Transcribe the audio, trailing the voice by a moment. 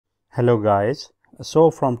Hello guys. So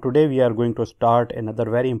from today we are going to start another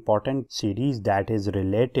very important series that is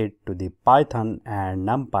related to the Python and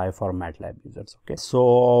NumPy for MATLAB users. Okay.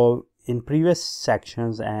 So in previous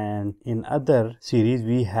sections and in other series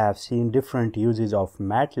we have seen different uses of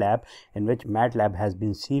MATLAB, in which MATLAB has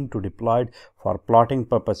been seen to deployed for plotting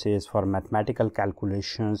purposes, for mathematical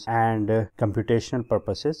calculations and computational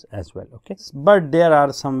purposes as well. Okay, but there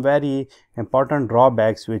are some very important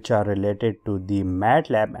drawbacks which are related to the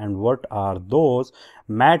MATLAB. And what are those?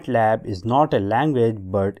 MATLAB is not a language,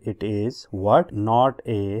 but it is what? Not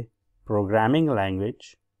a programming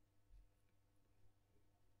language.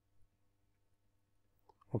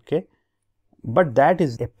 Okay, but that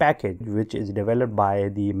is a package which is developed by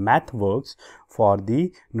the MathWorks for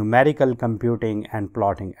the numerical computing and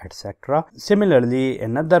plotting, etc. Similarly,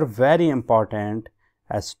 another very important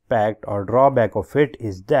aspect or drawback of it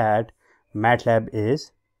is that MATLAB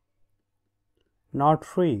is not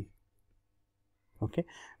free. Okay,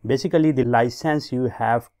 basically the license you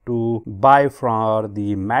have to buy for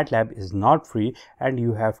the MATLAB is not free, and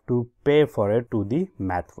you have to pay for it to the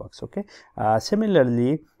MathWorks. Okay,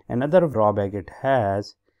 similarly, another drawback it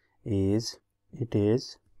has is it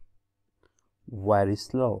is very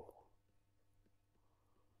slow.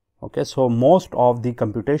 Okay, so most of the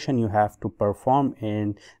computation you have to perform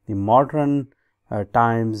in the modern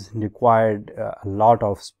times required a lot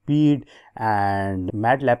of speed, and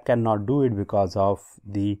MATLAB cannot do it because of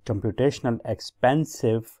the computational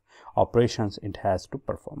expensive operations it has to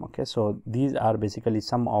perform. Okay, so these are basically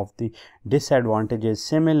some of the disadvantages.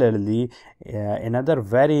 Similarly, another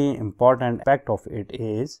very important aspect of it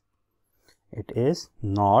is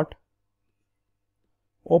not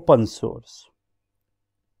open source.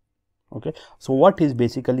 Okay, so what is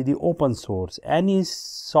basically the open source? Any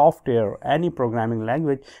software, any programming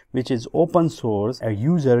language which is open source, a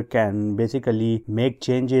user can basically make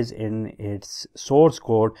changes in its source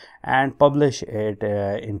code and publish it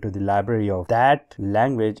into the library of that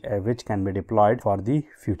language, which can be deployed for the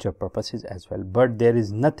future purposes as well. But there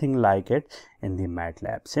is nothing like it in the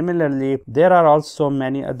MATLAB. Similarly, there are also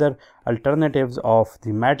many other alternatives of the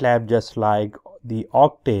MATLAB, just like the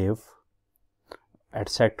Octave,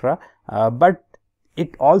 etc. But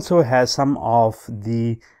it also has some of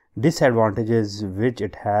the disadvantages which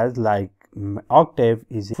it has, like Octave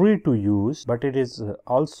is free to use, but it is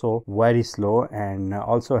also very slow and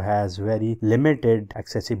also has very limited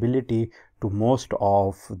accessibility to most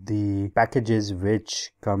of the packages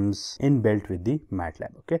which comes inbuilt with the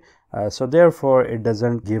MATLAB. Okay, so therefore it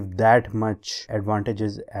doesn't give that much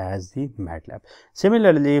advantages as the MATLAB.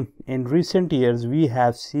 Similarly, in recent years we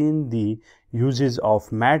have seen the uses of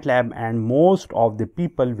MATLAB, and most of the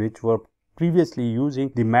people which were previously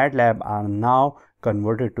using the MATLAB are now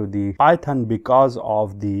converted to the Python because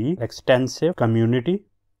of the extensive community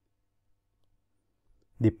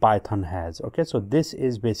the Python has. Okay, so this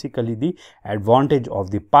is basically the advantage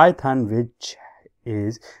of the Python, which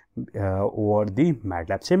is over the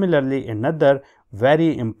MATLAB. Similarly, another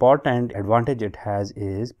very important advantage it has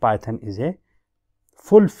is Python is a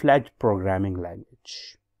full-fledged programming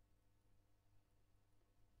language.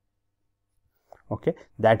 Okay,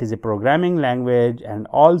 that is a programming language, and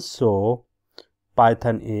also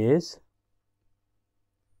Python is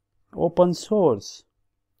open source.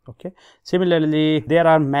 Okay, similarly, there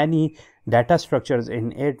are many data structures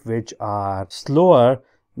in it which are slower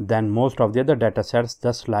than most of the other data sets,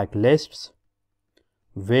 just like lists,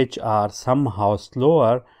 which are somehow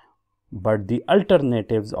slower, but the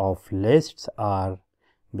alternatives of lists are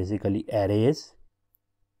basically arrays,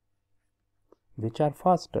 which are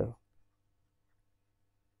faster.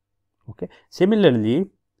 Okay, similarly,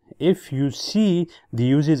 if you see the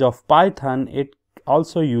uses of Python, it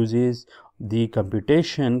also uses the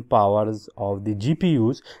computation powers of the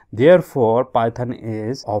GPUs. Therefore, Python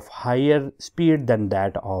is of higher speed than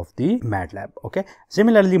that of the MATLAB. Okay,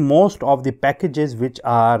 similarly, most of the packages which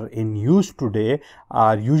are in use today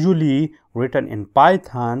are usually written in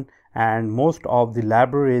Python, and most of the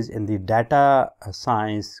libraries in the data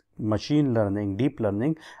science, machine learning, deep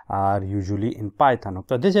learning are usually in Python.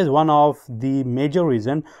 So this is one of the major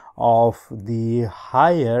reason of the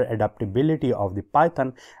higher adaptability of the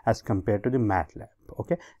Python as compared to the MATLAB.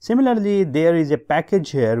 Okay, similarly, there is a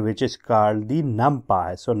package here which is called the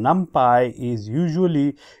NumPy. So NumPy is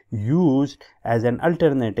usually used as an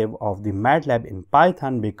alternative of the MATLAB in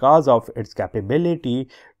Python because of its capability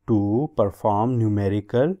to perform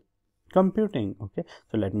numerical computing. Okay,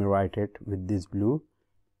 so let me write it with this blue.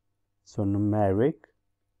 So numerical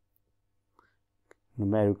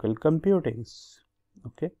computings.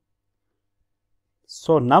 Okay,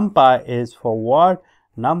 so NumPy is for what?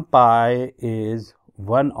 NumPy is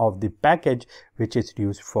one of the package which is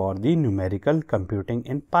used for the numerical computing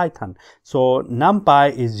in Python. So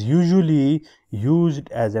NumPy is usually used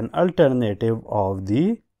as an alternative of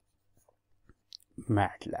the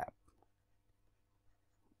MATLAB.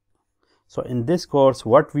 So in this course,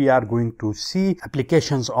 what we are going to see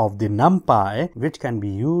applications of the NumPy which can be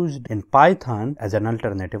used in Python as an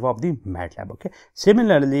alternative of the MATLAB. Okay.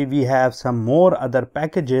 Similarly, we have some more other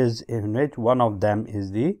packages in which one of them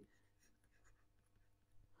is the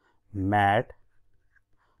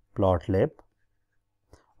Matplotlib.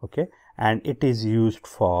 Okay, and it is used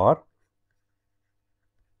for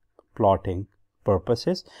plotting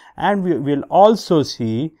purposes, and we will also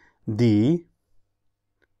see the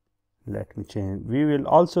we will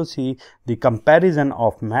also see the comparison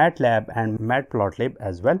of MATLAB and Matplotlib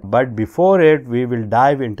as well. But before it, we will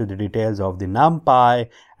dive into the details of the NumPy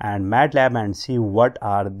and MATLAB and see what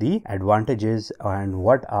are the advantages and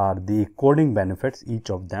what are the coding benefits each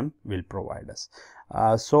of them will provide us.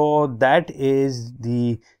 So that is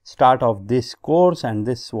the start of this course, and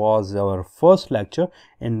this was our first lecture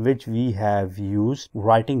in which we have used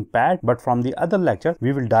writing pad. But from the other lecture,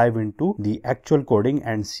 we will dive into the actual coding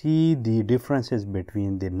and see the differences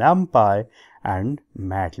between the NumPy and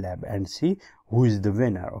MATLAB and see who is the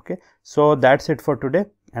winner. Okay, so that's it for today,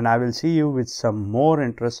 and I will see you with some more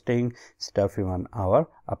interesting stuff in our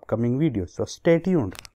upcoming videos. So stay tuned.